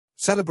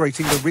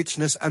celebrating the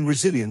richness and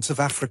resilience of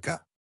Africa.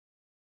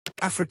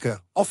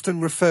 Africa, often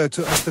referred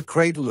to as the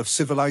cradle of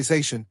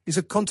civilization, is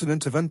a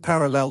continent of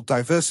unparalleled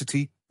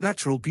diversity,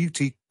 natural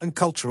beauty, and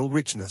cultural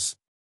richness.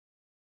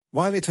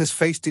 While it has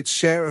faced its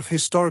share of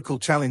historical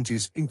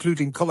challenges,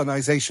 including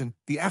colonization,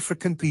 the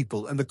African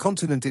people and the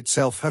continent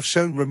itself have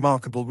shown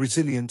remarkable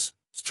resilience,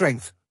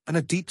 strength, and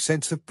a deep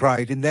sense of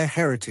pride in their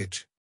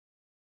heritage.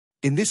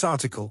 In this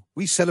article,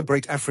 we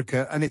celebrate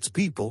Africa and its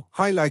people,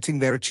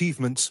 highlighting their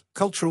achievements,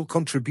 cultural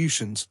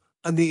contributions,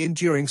 and the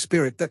enduring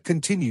spirit that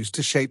continues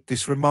to shape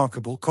this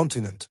remarkable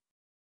continent.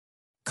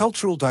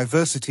 Cultural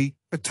diversity,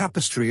 a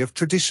tapestry of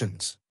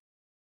traditions.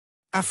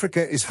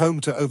 Africa is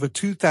home to over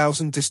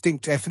 2,000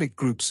 distinct ethnic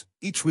groups,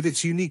 each with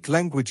its unique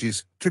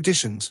languages,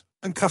 traditions,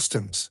 and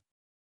customs.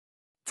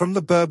 From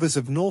the Berbers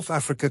of North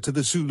Africa to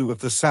the Zulu of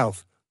the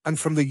South, and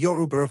from the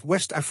Yoruba of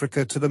West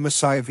Africa to the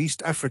Maasai of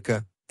East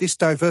Africa, this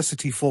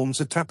diversity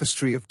forms a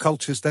tapestry of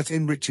cultures that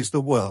enriches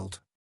the world.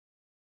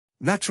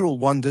 Natural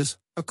wonders,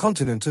 a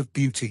continent of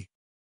beauty.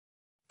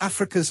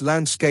 Africa's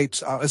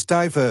landscapes are as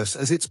diverse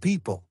as its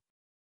people.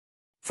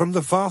 From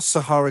the vast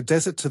Sahara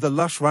Desert to the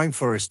lush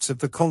rainforests of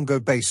the Congo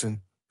Basin,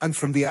 and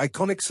from the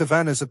iconic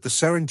savannas of the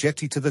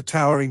Serengeti to the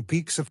towering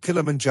peaks of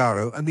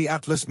Kilimanjaro and the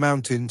Atlas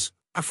Mountains,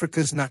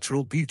 Africa's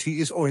natural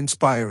beauty is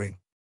awe-inspiring.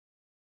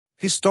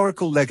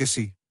 Historical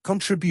legacy,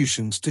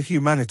 contributions to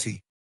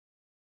humanity.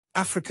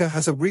 Africa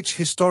has a rich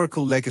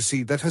historical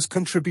legacy that has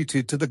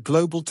contributed to the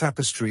global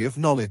tapestry of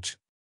knowledge.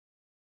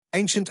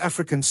 Ancient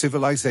African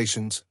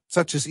civilizations,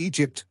 such as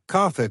Egypt,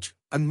 Carthage,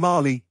 and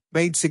Mali,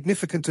 made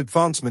significant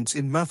advancements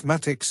in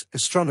mathematics,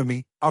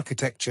 astronomy,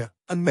 architecture,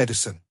 and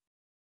medicine.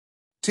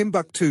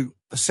 Timbuktu,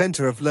 a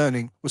center of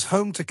learning, was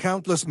home to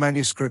countless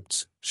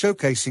manuscripts,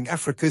 showcasing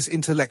Africa's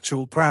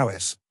intellectual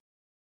prowess.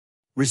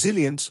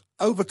 Resilience,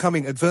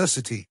 overcoming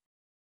adversity.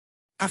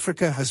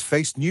 Africa has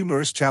faced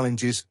numerous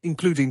challenges,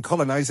 including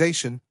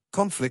colonization,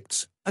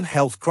 conflicts, and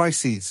health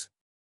crises.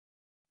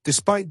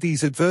 Despite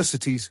these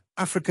adversities,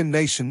 African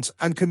nations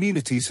and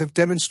communities have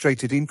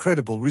demonstrated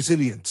incredible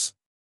resilience.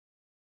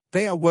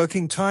 They are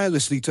working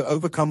tirelessly to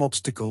overcome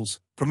obstacles,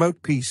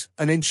 promote peace,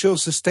 and ensure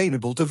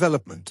sustainable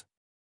development.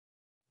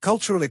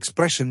 Cultural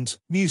expressions,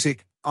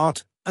 music,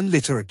 art, and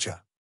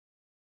literature.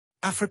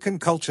 African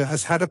culture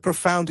has had a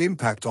profound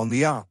impact on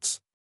the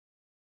arts.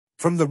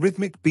 From the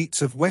rhythmic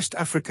beats of West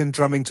African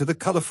drumming to the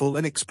colorful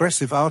and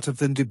expressive art of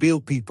the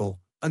Ndebele people,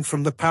 and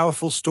from the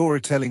powerful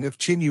storytelling of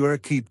Chinua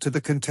Achebe to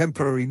the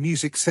contemporary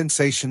music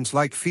sensations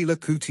like Fela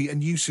Kuti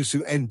and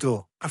Youssou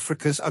N'Dour,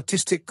 Africa's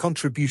artistic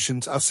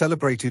contributions are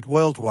celebrated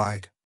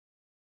worldwide.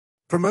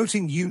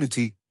 Promoting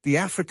unity, the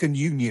African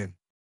Union.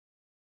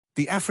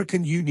 The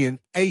African Union,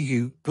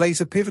 AU,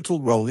 plays a pivotal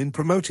role in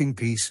promoting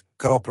peace,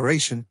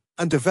 cooperation,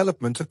 and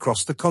development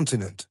across the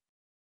continent.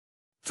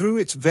 Through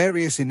its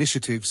various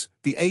initiatives,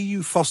 the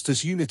AU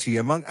fosters unity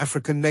among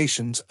African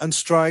nations and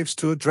strives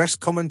to address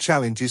common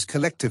challenges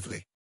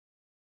collectively.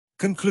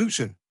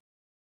 Conclusion.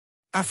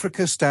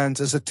 Africa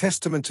stands as a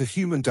testament to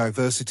human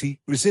diversity,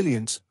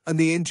 resilience, and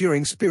the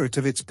enduring spirit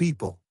of its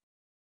people.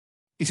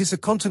 It is a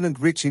continent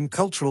rich in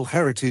cultural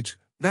heritage,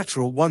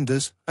 natural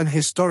wonders, and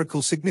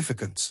historical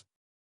significance.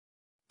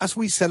 As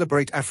we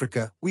celebrate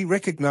Africa, we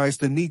recognize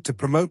the need to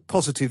promote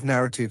positive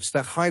narratives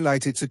that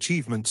highlight its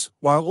achievements,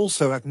 while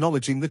also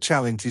acknowledging the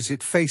challenges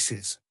it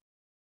faces.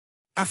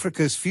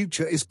 Africa's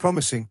future is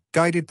promising,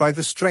 guided by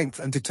the strength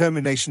and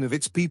determination of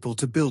its people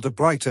to build a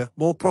brighter,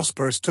 more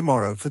prosperous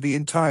tomorrow for the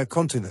entire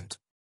continent.